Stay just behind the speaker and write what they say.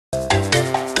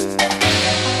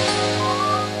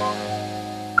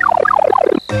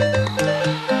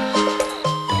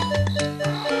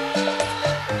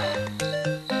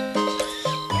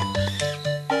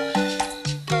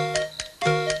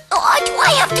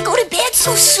to go to bed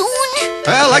so soon?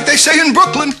 Well, like they say in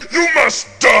Brooklyn, You must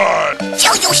die!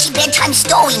 Tell Yoshi bedtime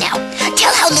story now.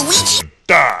 Tell how Luigi...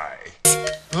 Die!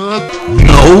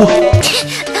 no.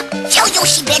 Tell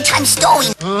Yoshi bedtime story.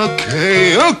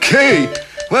 Okay.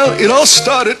 Well, it all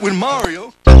started with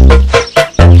Mario.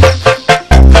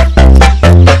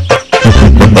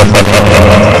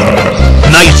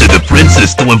 Nice of the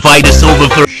princess to invite us over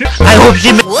for... I hope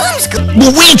she... Worms go...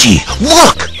 Luigi,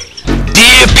 look!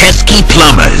 Dear pesky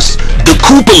plumbers, the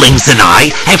Koopalings and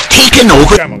I have taken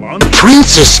over... Camelon. The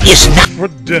princess is not... For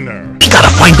dinner. We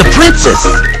gotta find the princess!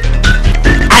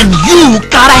 And you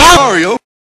gotta help... Mario.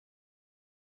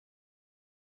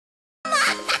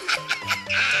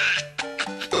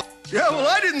 Yeah, well,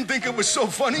 I didn't think it was so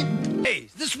funny. Hey,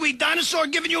 is this sweet dinosaur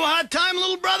giving you a hard time,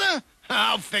 little brother?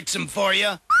 I'll fix him for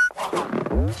you.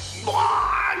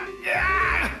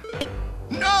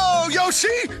 No, Yoshi!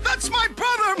 That's my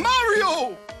brother,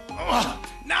 Mario! Oh,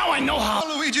 now I know how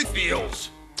Luigi feels.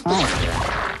 Yoshi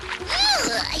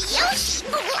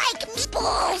like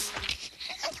meatballs.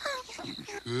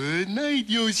 Good night,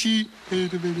 Yoshi.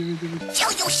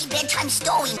 Tell Yoshi bedtime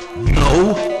story.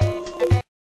 No.